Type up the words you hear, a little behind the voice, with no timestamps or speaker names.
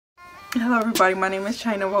Hello everybody, my name is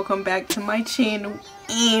China. Welcome back to my channel.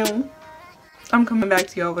 I'm coming back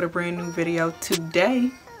to y'all with a brand new video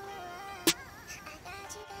today.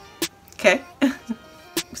 Okay.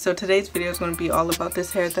 So today's video is going to be all about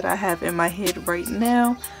this hair that I have in my head right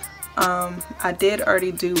now. I did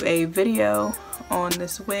already do a video on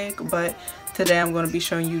this wig, but today I'm going to be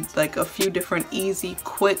showing you like a few different easy,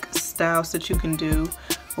 quick styles that you can do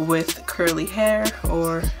with curly hair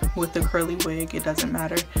or with a curly wig. It doesn't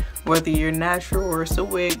matter whether you're natural or it's a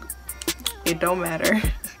wig, it don't matter.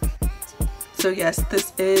 So yes,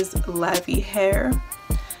 this is Lavy hair.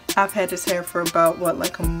 I've had this hair for about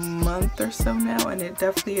like a month or so now, and it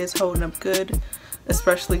definitely is holding up good,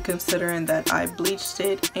 especially considering that I bleached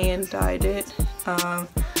it and dyed it.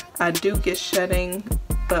 I do get shedding,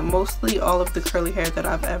 but mostly all of the curly hair that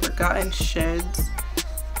I've ever gotten sheds.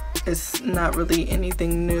 It's not really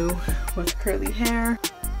anything new with curly hair,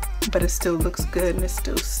 but it still looks good and it's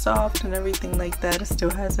still soft and everything like that. It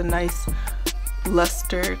still has a nice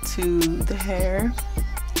luster to the hair.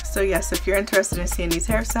 So yes, if you're interested in seeing these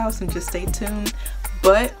hairstyles, then just stay tuned.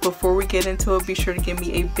 But before we get into it, be sure to give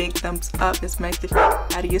me a big thumbs up and smack the shit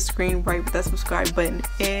out of your screen right where that subscribe button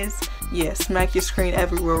is. Yeah, smack your screen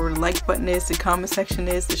everywhere where the like button is, the comment section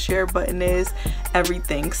is, the share button is,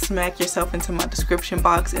 everything. Smack yourself into my description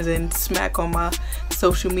box and then smack on my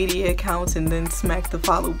social media accounts and then smack the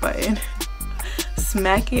follow button.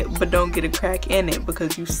 Smack it, but don't get a crack in it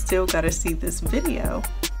because you still gotta see this video.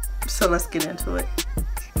 So let's get into it.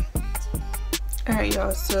 Alright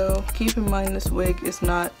y'all, so keep in mind this wig is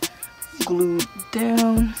not glued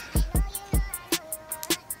down,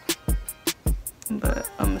 but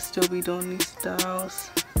I'm gonna still be doing these styles.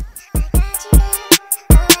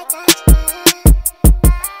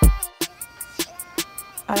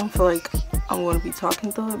 I don't feel like I'm going to be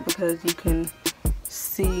talking through it because you can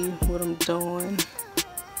see what I'm doing.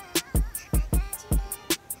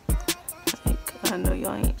 Like, I know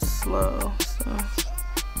y'all ain't slow, so.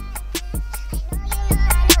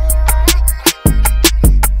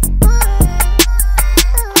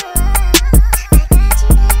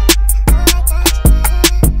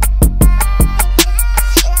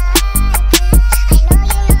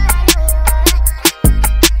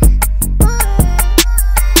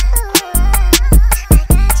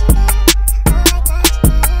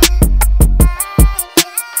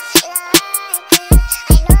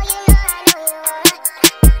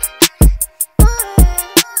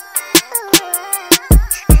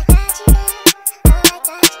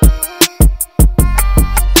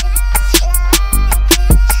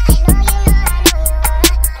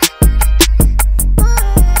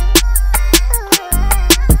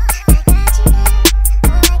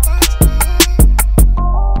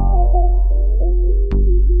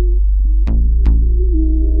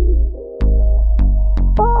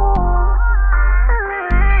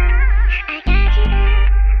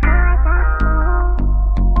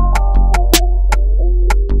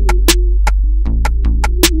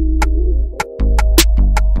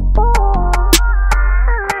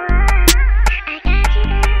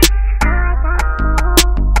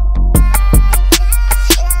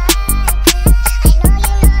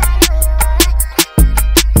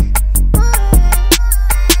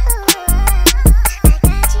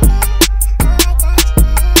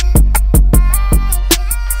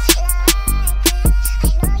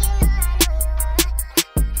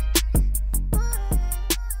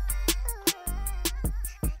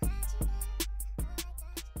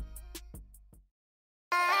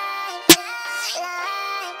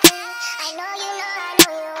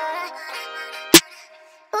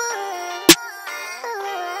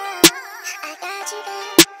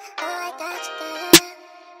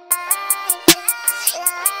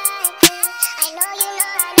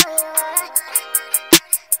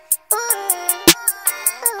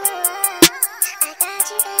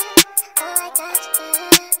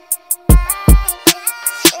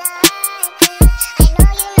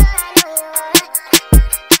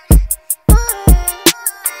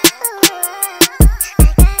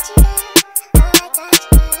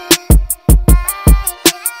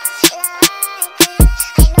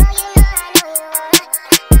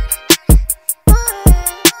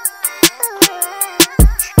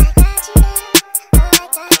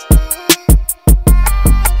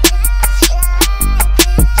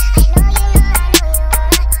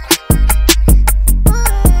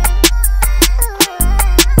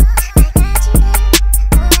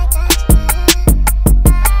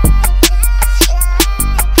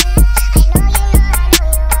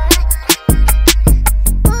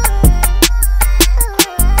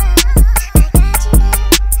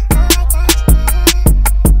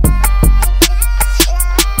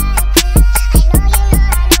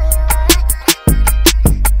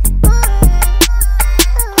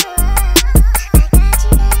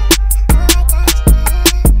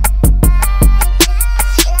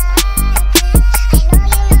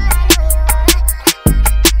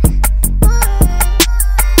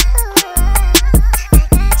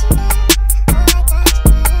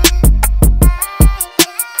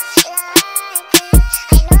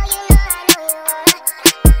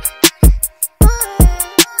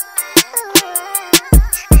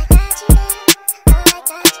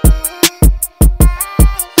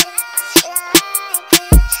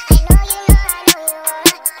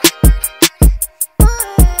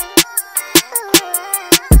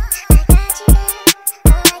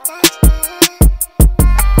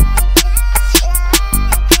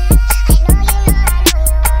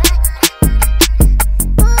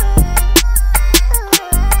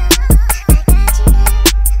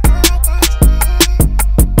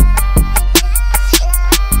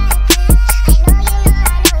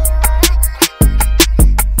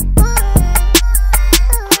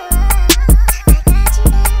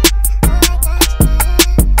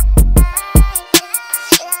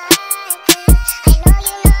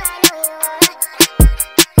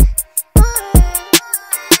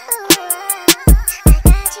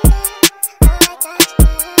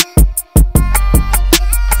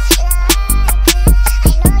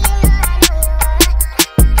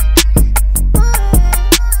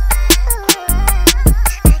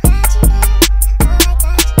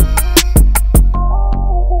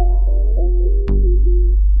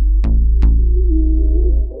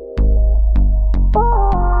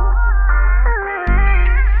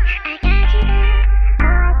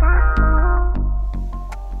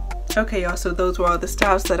 Okay, y'all, so those were all the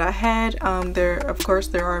styles that I had. Of course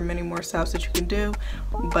there are many more styles that you can do,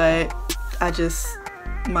 but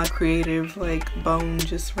my creative bone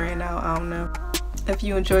just ran out. I don't know. If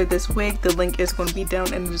you enjoyed this wig, the link is going to be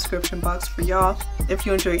down in the description box for y'all. If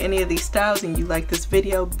you enjoy any of these styles and you like this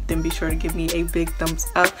video, then be sure to give me a big thumbs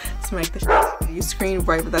up. Smack the shit on your screen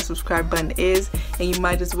right where that subscribe button is, and you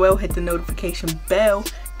might as well hit the notification bell,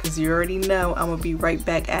 because you already know I'm gonna be right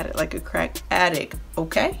back at it like a crack addict,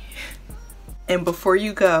 okay? And before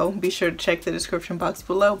you go, be sure to check the description box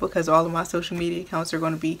below, because all of my social media accounts are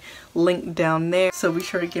going to be linked down there. So be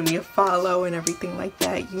sure to give me a follow and everything like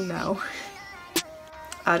that, you know.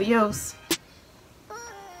 Adios.